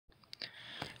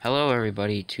Hello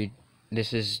everybody,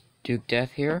 this is Duke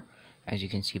Death here, as you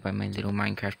can see by my little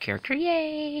Minecraft character,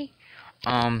 yay!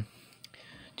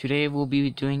 Today we'll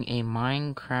be doing a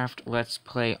Minecraft Let's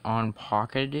Play on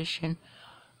Pocket Edition.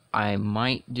 I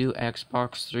might do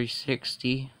Xbox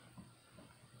 360,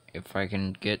 if I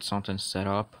can get something set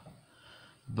up,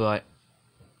 but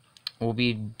we'll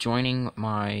be joining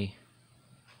my,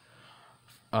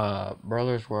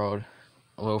 brother's world,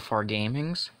 Lofar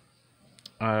Gaming's.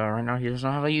 Right now he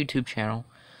doesn't have a YouTube channel,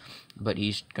 but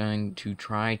he's going to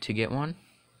try to get one.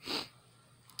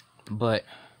 But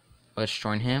let's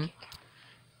join him.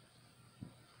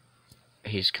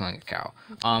 He's killing a cow.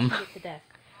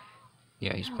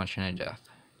 Yeah, he's punching it to death.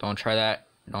 Don't try that.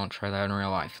 Don't try that in real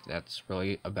life. That's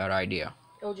really a bad idea.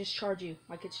 It'll just charge you,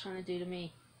 like it's trying to do to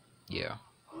me. Yeah.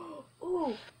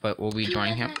 Ooh. But we'll be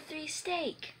joining him. 3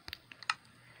 steak.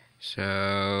 So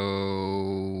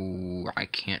I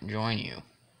can't join you.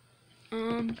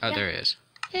 Oh, yeah. there it is.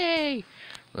 Yay!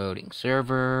 Loading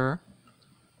server.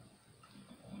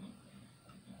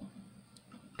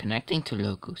 Connecting to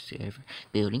local server.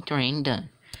 Building terrain done.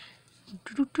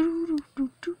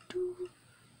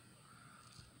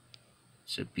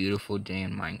 It's a beautiful day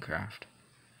in Minecraft.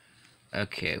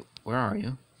 Okay, where are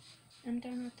you? I'm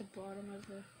down at the bottom of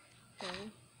the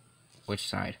hill. Which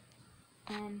side?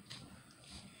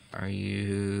 Are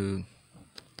you...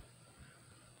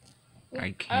 Look.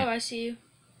 I can't... Oh, I see you.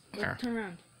 Look, Where? turn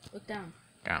around. Look down.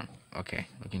 Down. Okay,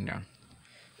 looking down.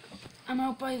 I'm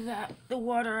out by the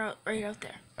water right out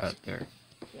there. Out there.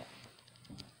 Yeah.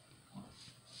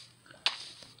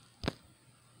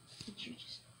 Did you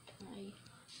just die?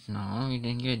 No, you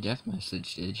didn't get a death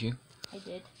message, did you? I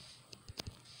did.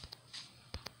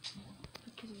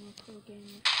 Because I'm a pro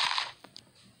gamer.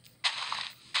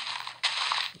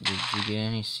 Did you get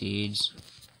any seeds?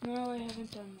 No, I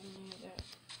haven't done any of that.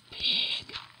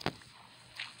 Pig.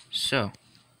 So,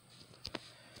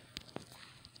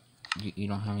 you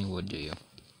don't have any wood, do you?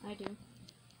 I do.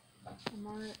 I'm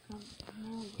already,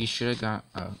 You should have got.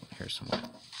 Oh, here's some wood.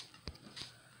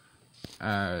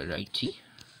 Righty.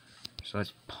 So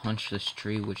let's punch this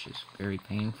tree, which is very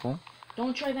painful.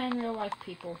 Don't try that in real life,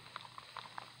 people.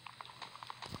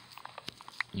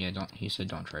 Yeah, don't. He said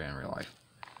don't try it in real life.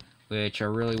 Which I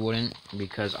really wouldn't,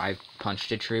 because I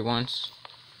punched a tree once.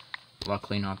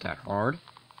 Luckily, not that hard.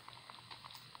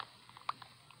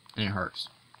 And it hurts.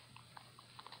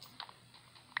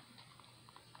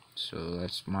 So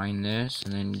let's mine this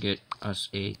and then get us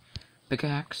a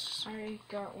pickaxe. I already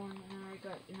got one, and I already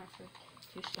got enough for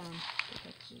 2 stone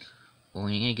pickaxes. Well,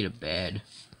 we need to get a bed.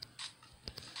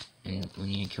 And we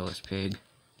need to kill this pig.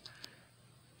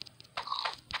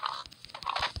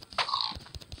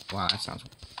 Wow, that sounds...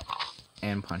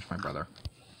 And punch my brother.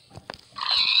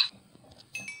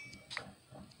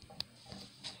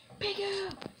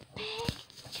 Piggo! Pig!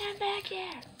 Come back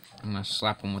here! I'm gonna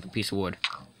slap him with a piece of wood.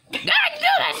 God, no,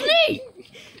 that's me!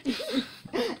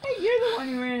 Hey, you're the one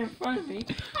who ran in front of me.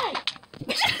 Hey!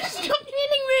 Stop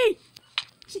hitting me!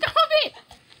 Stop it!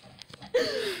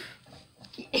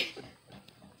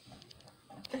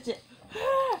 That's it.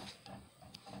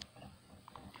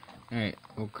 Alright,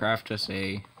 we'll craft us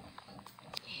a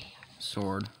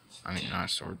sword. I mean, not a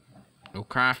sword. We'll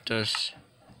craft us...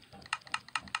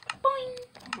 Boing!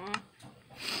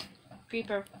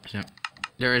 Creeper. So,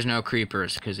 there is no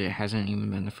creepers, because it hasn't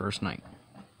even been the first night.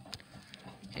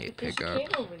 Hey, There's pick a up.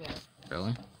 cave over there.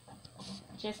 Really?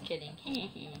 Just kidding.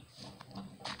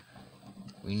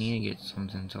 We need to get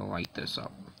something to light this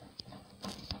up.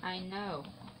 I know.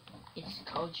 It's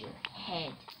called your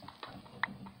head.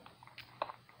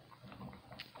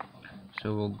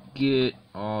 So we'll get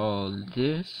all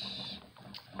this.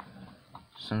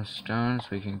 Some stone so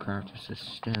we can craft us a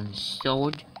stone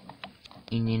sword.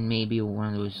 And then maybe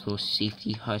one of those little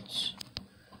safety huts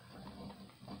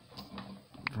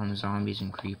from zombies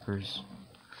and creepers.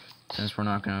 Since we're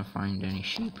not gonna find any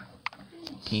sheep.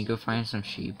 Can you go find some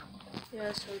sheep?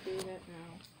 Yes, I'll do that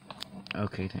now.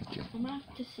 Okay, thank you. I'm off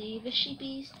to see the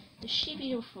sheepies. The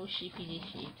beautiful sheepy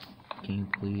sheep. Can you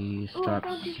please Oh, I stop?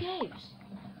 found 2 caves.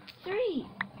 3.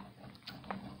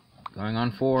 Going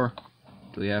on 4.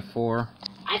 Do we have 4?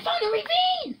 I found a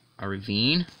ravine! A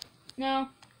ravine? No,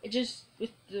 it just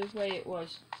with the way it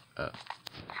was.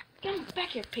 Come back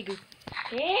here, piggy.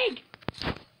 Pig!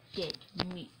 Dead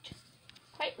meat.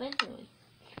 Quite literally.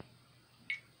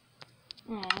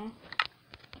 Aww.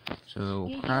 So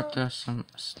we'll craft us some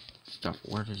stuff.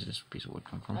 Where does this piece of wood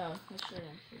come from? Oh, that's right,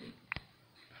 I'm pretty.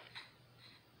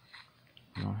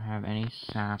 We don't have any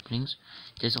saplings.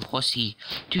 There's a horsey.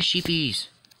 2 sheepies.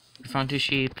 We found 2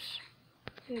 sheeps.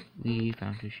 Good. We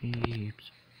found 2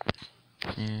 sheeps.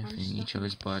 In each of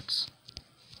his butts.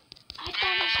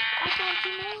 I found 2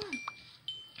 more.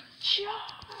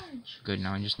 Charge. Good,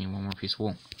 now I just need one more piece of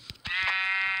wool.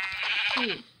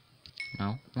 2.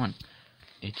 No, 1.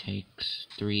 It takes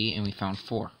 3, and we found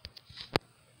 4.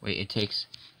 Wait, it takes...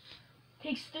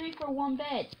 Takes 3 for 1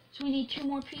 bed. So we need 2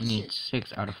 more pieces. We need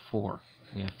 6 out of 4.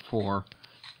 We have 4.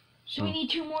 So we need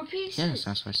 2 more pieces. Yes,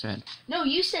 that's what I said. No,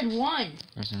 you said 1.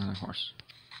 There's another horse.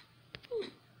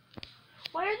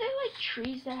 Why are there like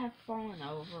trees that have fallen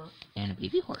over? And a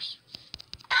baby horse.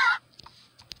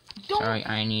 Don't. Sorry,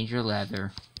 I need your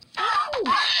leather. Ow!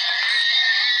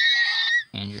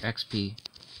 And your XP.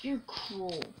 You're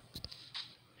cruel.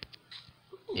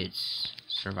 It's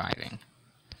surviving.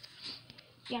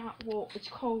 Yeah, well, it's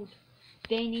called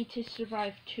They Need to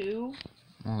Survive Too.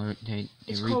 Well,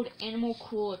 It's called animal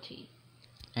cruelty.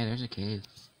 Hey, there's a cave.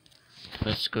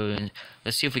 Let's go in.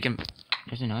 Let's see if we can...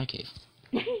 There's another cave.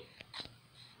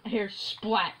 I hear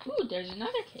splat. Ooh, there's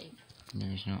another cave.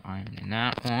 There's no iron in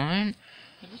that one.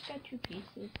 I just got 2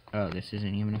 pieces. Oh, this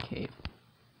isn't even a cave.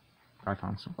 I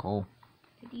found some coal.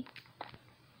 Pity.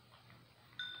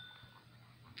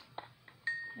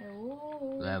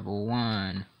 Hello. Level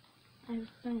 1. I've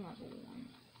been level 1.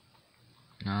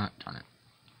 Not done it.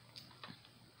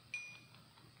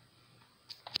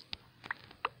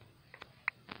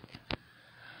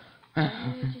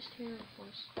 I just hear a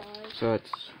horse die. So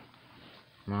let's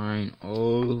mine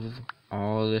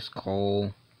all this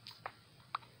coal,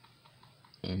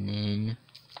 and then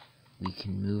we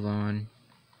can move on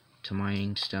to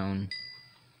mining stone.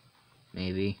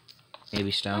 Maybe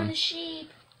On stone. a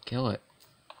sheep. Kill it.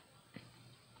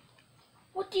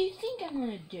 What do you think I'm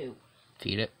gonna do?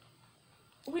 Feed it.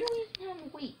 We don't even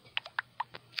have wheat.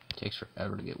 Takes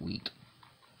forever to get wheat.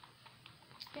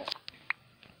 Yep.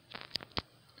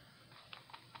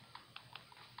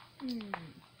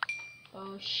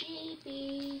 Oh,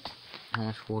 sheepy. How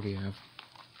much wool do you have?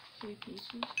 3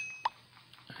 pieces.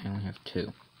 I only have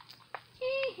 2.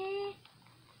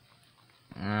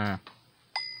 Ah.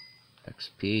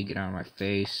 XP, get out of my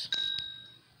face.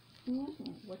 Ooh,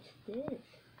 what's this?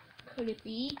 Could it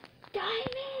be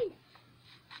diamond?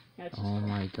 No, it's just Oh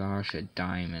my gosh, a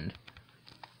diamond.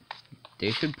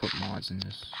 They should put mods in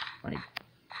this. Like,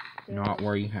 not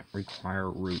where you require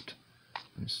root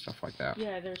and stuff like that.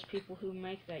 Yeah, there's people who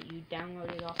make that. You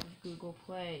download it off of Google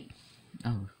Play.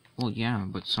 Oh, well, yeah,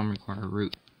 but some require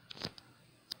root.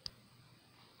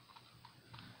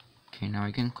 Okay, now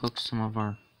I can cook some of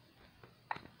our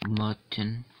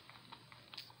mutton.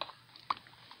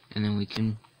 And then we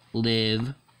can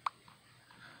live.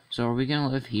 So are we gonna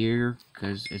live here?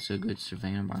 Because it's a good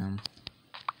savanna biome.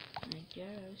 I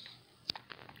guess.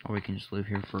 Or we can just live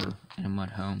here in a mud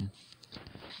home.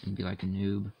 And be like a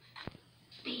noob.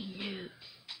 Be noob.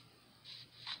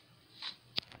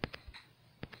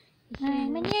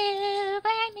 I'm a noob,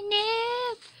 I'm a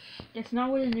noob. That's not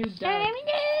what a noob does. I'm a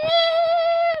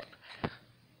noob.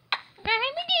 I'm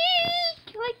a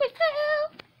noob. Like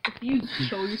myself. If you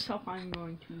show yourself, I'm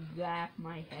going to zap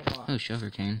my head off. Oh,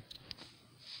 sugarcane.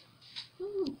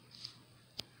 Ooh.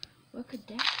 What could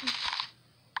that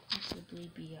possibly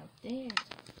be up there?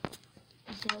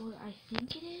 Is that what I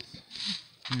think it is?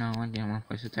 No, I didn't want to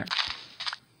place it there.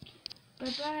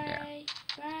 Bye-bye. Yeah.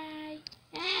 Bye.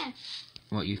 Ah!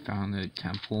 What, you found the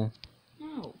temple?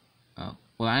 No. Oh.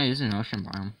 Well, that is an ocean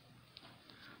biome.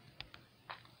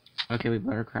 Okay, we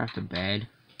better craft a bed.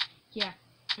 Yeah.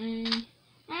 I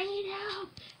need help.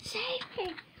 Save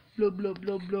me. Blub, blub,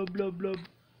 blub, blub, blub, blub.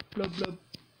 Blub, blub.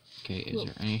 Okay, is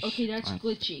there any... Okay, that's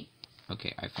glitchy.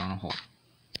 Okay, I found a hole.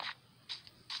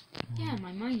 Yeah,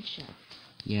 my mine shaft.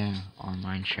 Yeah, our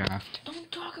mine shaft.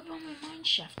 Don't talk about my mine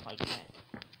shaft like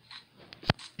that.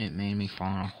 It made me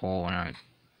fall in a hole and I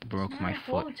broke my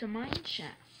foot. It's a mine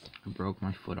shaft. I broke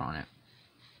my foot on it.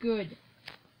 Good.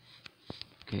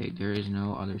 Okay, there is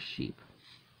no other sheep.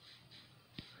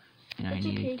 And I That's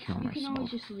need okay. to kill You can myself.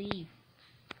 always just leave.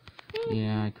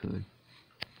 Yeah, I could.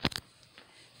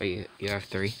 Wait, you have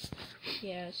 3?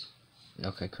 Yes.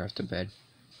 Okay, craft a bed.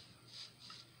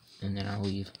 And then I'll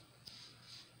leave.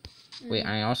 Wait,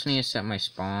 I also need to set my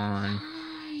spawn.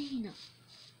 Fine.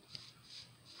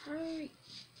 Hurry.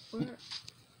 Where?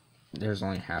 There's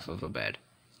only half of a bed.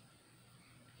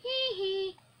 Hee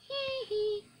hee. Hee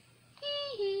hee.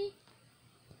 Hee hee.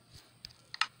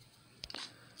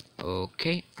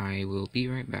 Okay, I will be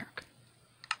right back.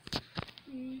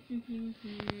 You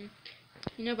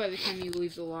know, by the time you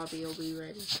leave the lobby, you'll be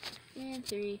ready. And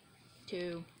 3,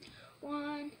 2,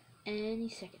 1. Any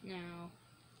second now.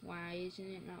 Why isn't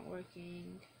it not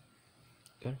working?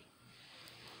 Good.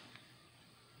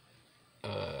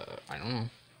 I don't know.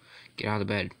 Get out of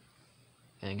the bed.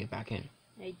 And then get back in.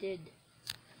 I did.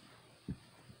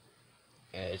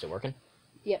 Is it working?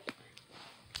 Yep.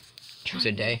 Is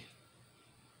it day?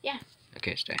 Yeah.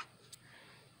 Okay, it's day.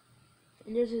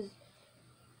 And there's a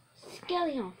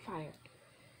skelly on fire.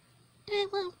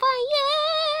 I'm on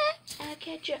fire! I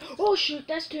catch you. Oh shoot,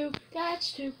 that's two.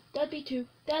 That's two. That'd be two.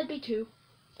 That'd be two.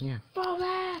 Yeah. Fall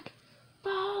back.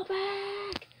 Fall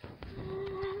back.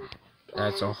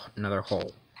 That's another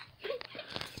hole.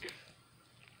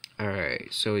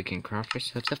 Alright, so we can craft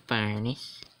ourselves a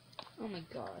furnace. Oh my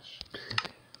gosh.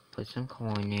 Put some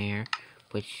coal in there.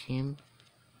 Put some...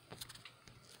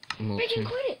 I can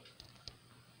quit it.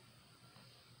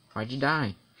 Why'd you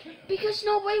die? Because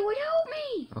nobody would help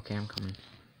me. Okay, I'm coming.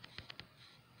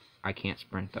 I can't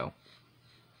sprint though.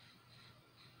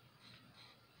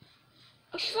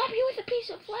 I'll slap you with a piece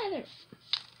of leather.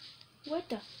 What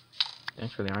the?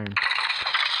 Thanks for the iron.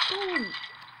 Oh.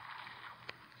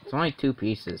 It's only 2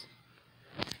 pieces.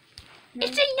 No.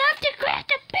 It's enough to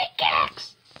craft a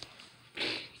pickaxe!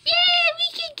 Yay! We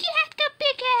can craft a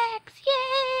pickaxe!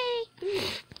 Yay!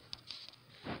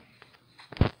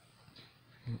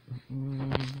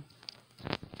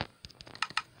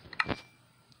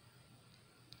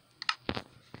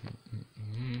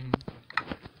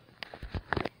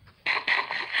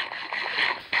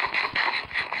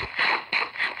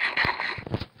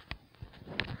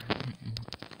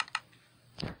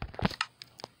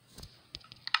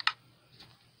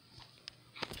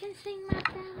 Can sing my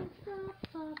ballad.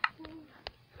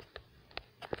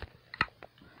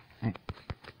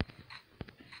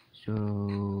 So...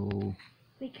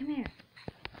 Wait, come here.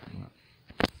 What?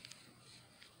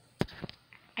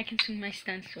 I can swing my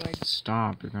stun sword.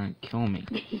 Stop, you're gonna kill me.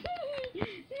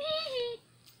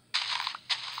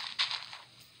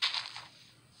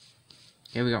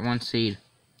 Yeah, we got 1 seed.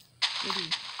 Goody.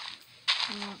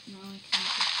 No, I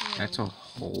can't. That's a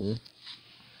hole.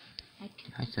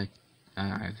 I said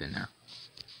I've been there.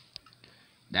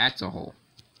 That's a hole.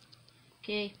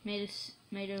 Okay, made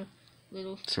a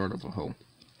little. Sort of a hole.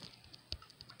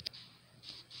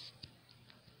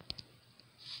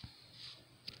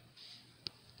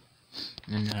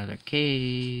 Another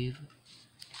cave.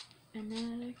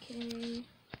 Another cave.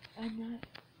 Another.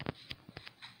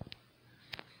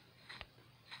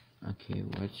 Okay,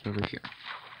 what's over here?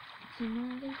 It's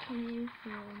another cave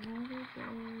for another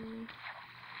day.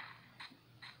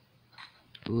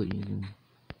 Ooh,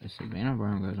 the Savannah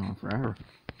Brown goes on forever.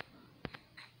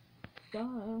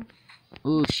 Duh.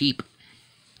 Ooh, sheep.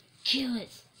 Kill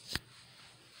it.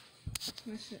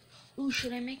 What's it? Ooh,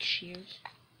 should I make shears?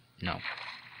 No,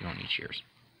 you don't need shears.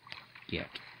 Yet.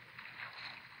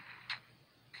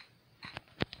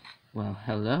 Well,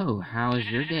 hello. How's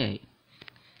your day?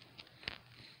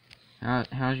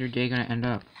 How's your day gonna end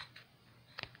up?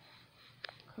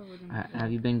 Covered in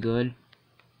Have you been good?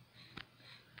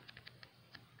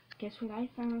 Guess what I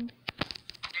found?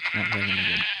 That hasn't been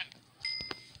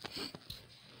good.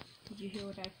 Did you hear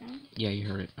what I found? Yeah, you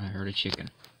heard it. I heard a chicken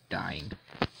dying.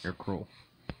 They're cruel.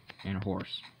 And a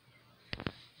horse.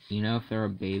 You know, if they're a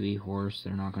baby horse,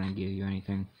 they're not gonna give you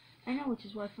anything. I know, which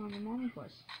is why I found the mommy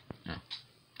horse. No,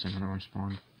 it's another one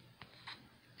spawned.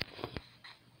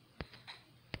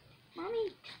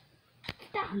 Mommy,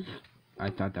 stop. I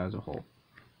thought that was a hole.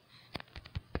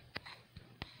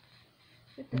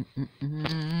 What the?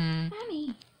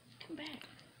 Mommy, come back.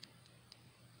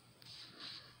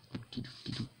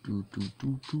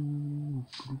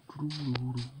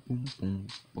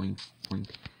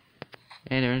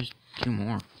 Hey, there's 2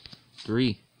 more.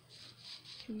 3.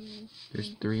 Come here.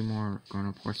 There's 3 more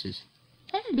grown-up horses.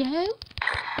 Hello.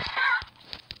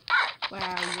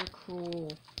 Wow, you're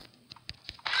cruel.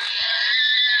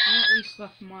 I at least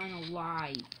left mine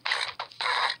alive.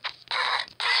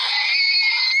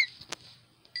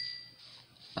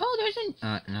 Oh, there's an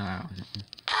no.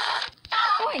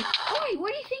 Oi,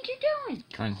 what do you think you're doing?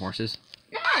 Killing horses.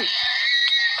 No.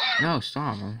 No,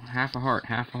 stop. Half a heart.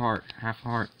 Half a heart. Half a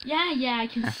heart. Yeah, I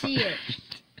can see it.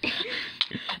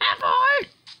 Half a heart.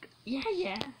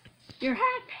 Yeah. You're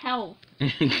half health.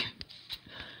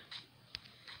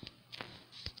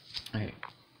 Alright,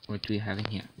 what do we have in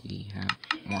here? We have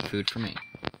more food for me.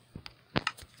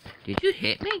 Did you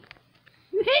hit me?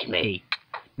 You hit me!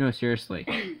 No, seriously.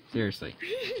 Seriously.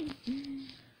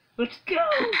 Let's go.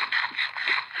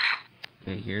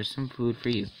 Okay, here's some food for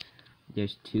you.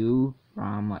 There's 2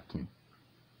 raw mutton.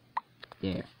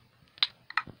 There.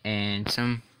 And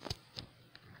 3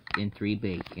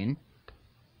 bacon.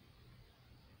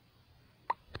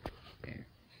 There.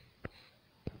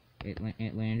 It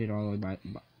landed all the way by...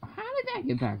 How did that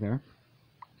get back there?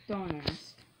 Don't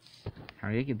ask. How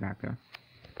did it get back there?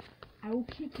 I will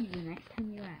kick you the next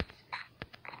time you ask.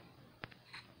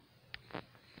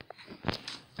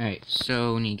 Alright,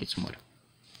 so we need to get some wood.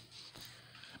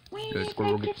 We Let's need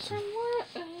go to get some wood.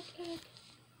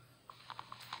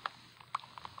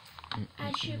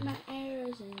 I shoot my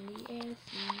arrows in the air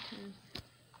sometimes.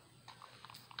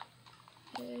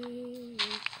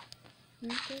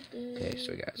 Okay,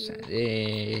 so we got some of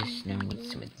this. Now we need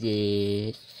some of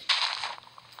this.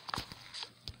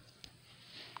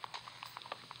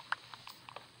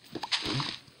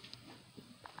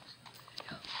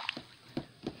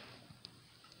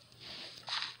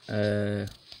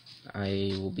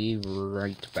 I will be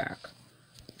right back.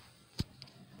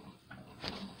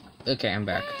 Okay, I'm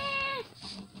back.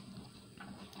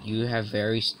 You have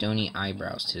very stony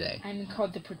eyebrows today. I'm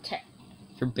called the Protect.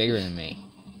 You're bigger than me.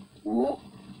 Whoa.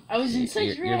 I was in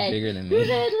such You're red. bigger than Who's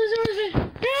me. that? Who's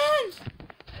that?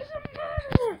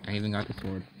 Run! I even got the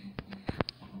sword.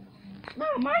 No,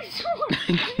 my sword!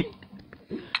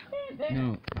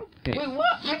 No. Okay. Wait,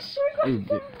 what? My sword got Dude.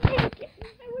 from me. I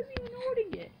wasn't even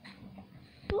holding it.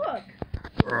 Look.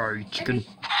 Oh, chicken.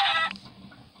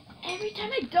 Every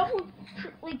time I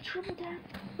triple tap.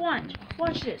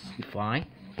 Watch this. You fly?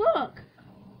 Look.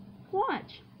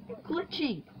 Watch. I'm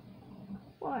glitching.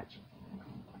 Watch.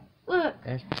 Look.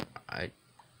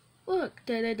 Look.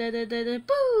 Da da da da da da.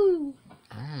 Boo.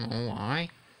 I don't know why.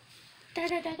 Da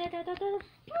da da da da da da.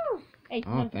 Boo. Hey.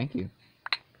 Oh, No. thank you.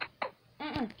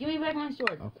 Give me back my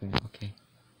sword. Okay.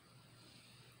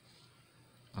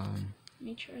 Let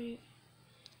me try it.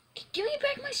 Give me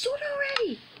back my sword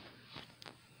already.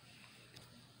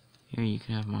 Here, you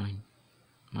can have mine.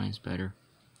 Mine's better.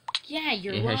 Yeah,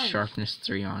 you're It right. has sharpness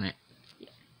 3 on it.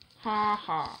 Ha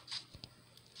ha.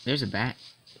 There's a bat.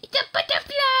 It's a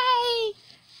butterfly!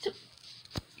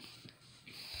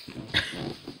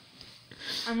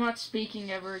 I'm not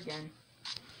speaking ever again.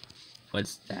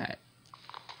 What's that?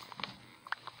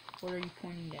 What are you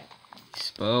pointing at?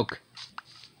 Spoke.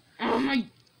 Oh my...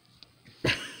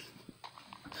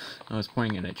 I was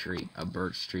pointing at a tree. A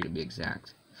birch tree to be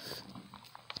exact.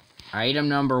 Item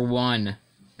number 1.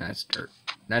 That's dirt.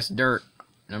 That's dirt.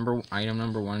 Item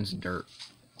number 1's dirt.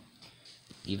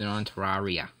 Even on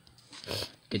Terraria.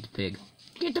 Get the pig.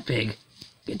 Get the pig.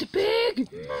 Get the pig!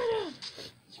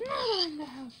 It's murder in the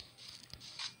house.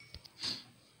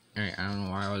 Alright, I don't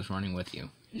know why I was running with you.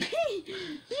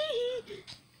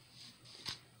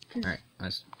 Alright,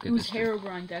 let's get It was this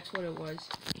Herobrine, that's what it was.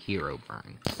 hero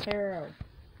burn. Hero.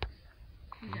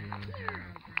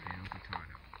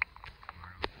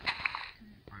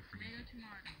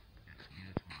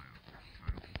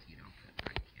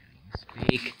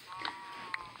 Speak.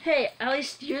 Hey, at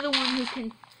least you're the one who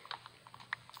can...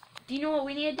 Do you know what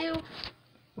we need to do?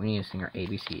 We need to sing our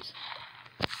ABCs.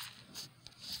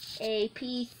 A,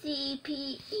 P, C,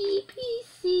 P, E, P,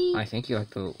 C. I think you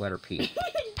like the letter P.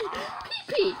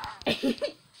 P,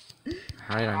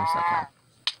 How did I miss that part?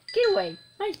 Get away.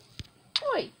 My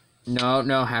boy.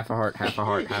 No, half a heart, half a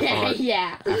heart, half a heart.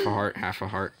 Yeah. Half a heart, half a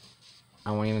heart.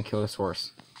 I won't even kill this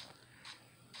horse.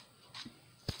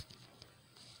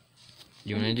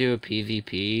 You wanna do a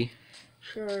PvP?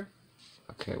 Sure.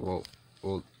 Okay, well,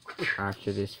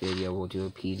 after this video, we'll do a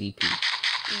PvP.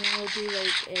 And then we'll do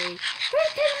like a...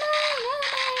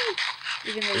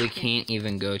 Even though We can't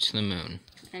even go to the moon.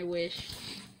 I wish.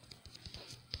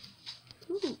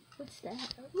 Ooh, what's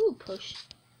that? Ooh, push.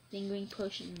 Lingering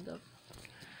push and go.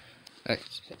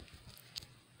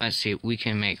 Let's see, we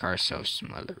can make ourselves some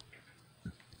leather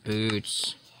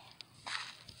boots.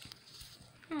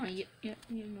 Oh, you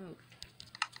moved.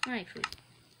 My food.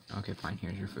 Okay, fine,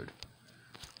 here's your food.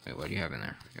 Wait, what do you have in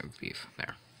there? You have beef.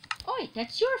 There. Oh, wait,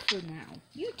 that's your food now.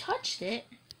 You touched it.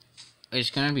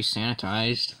 It's gonna be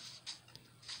sanitized.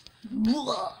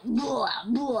 Blah, blah,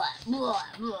 blah, blah,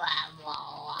 blah,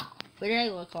 blah. What did I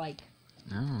look like?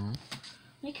 No.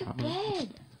 Make a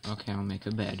bed. Okay, I'll make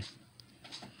a bed.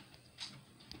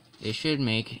 It should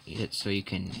make it so you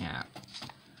can nap.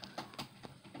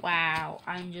 Wow,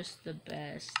 I'm just the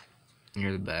best.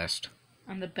 You're the best.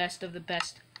 I'm the best of the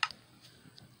best.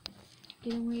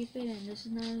 Get away, fit in. This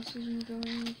is not a decision for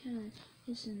any kind.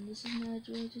 Listen, this is not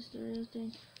just a real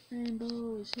thing.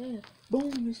 Rainbow is here.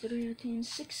 Boom is the real thing.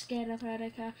 6 scatter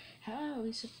radical. How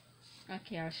is it?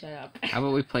 Okay, I'll shut up. How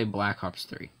about we play Black Ops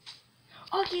 3?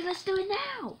 Okay, let's do it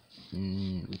now.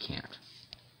 We can't.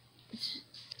 It's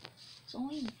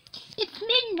only... It's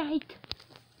midnight.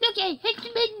 Okay, it's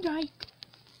midnight.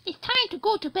 It's time to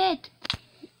go to bed.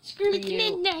 Screw It's you.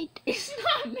 midnight. It's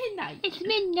not midnight. It's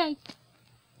midnight.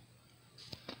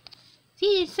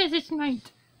 See, it says it's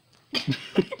night. The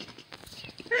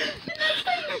next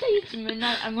time you say it's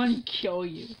midnight, I'm going to kill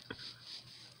you.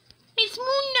 It's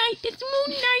moonlight. It's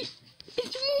moonlight.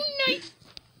 It's moonlight.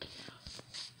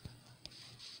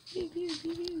 Pew, pew,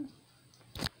 pew, pew.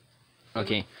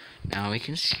 Okay, now we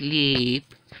can sleep.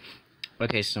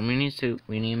 Okay, so we need to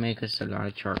make us a lot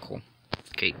of charcoal.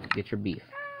 Okay, get your beef.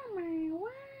 Oh my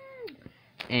word.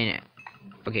 And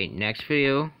okay, next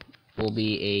video will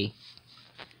be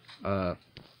a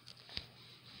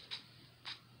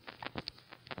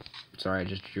sorry, I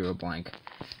just drew a blank.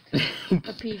 A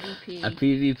PvP. A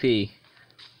PvP.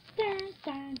 Dun,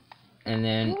 dun. And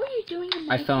then What were you doing in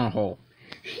my I fell in a hole.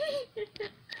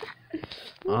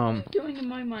 What were you doing in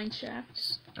my mine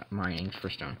shaft? Mining for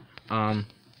stone. But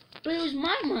it was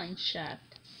my mine shaft.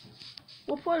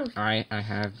 What part of I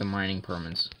have the mining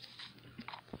permits.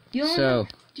 you only So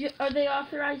are they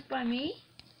authorized by me?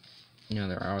 you know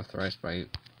they're authorized by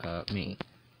me.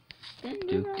 Then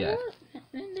Duke they're Death. not-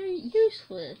 Then they're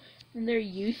useless. And they're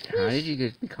useless. How did you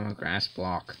get become a grass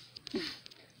block?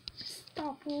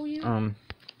 Stop, will you? And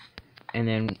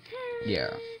then yeah.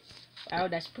 Oh,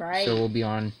 that's bright. So we'll be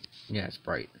on. Yeah, it's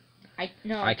bright. I can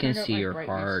turned up see my your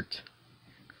brightness. heart.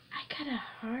 I got a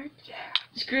heart. Yeah.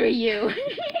 Screw you.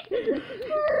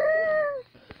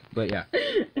 But yeah,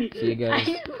 see you guys.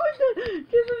 Give him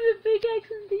the pickaxe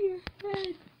into your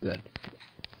head. Good.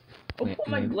 I'll put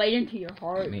my blade into your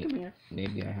heart. Maybe. Come here.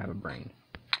 Maybe I have a brain.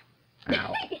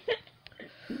 Ow.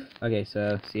 Okay,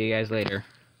 so see you guys later.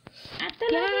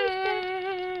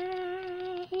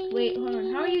 Wait, hold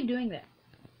on. How are you doing that?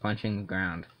 Punching the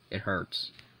ground. It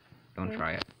hurts. Don't Wait.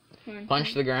 try it. Hold on,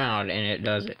 Punch the ground and it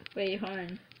does it. Wait, hold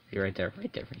on. You're right there,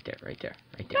 right there, right there, right there,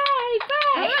 right there. Bye,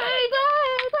 bye, bye,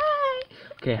 bye, bye.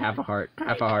 Okay, half a heart.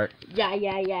 Half a heart. Yeah,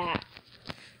 yeah, yeah.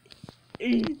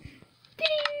 Ding.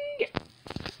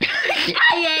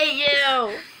 I hate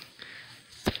you.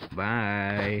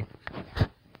 Bye.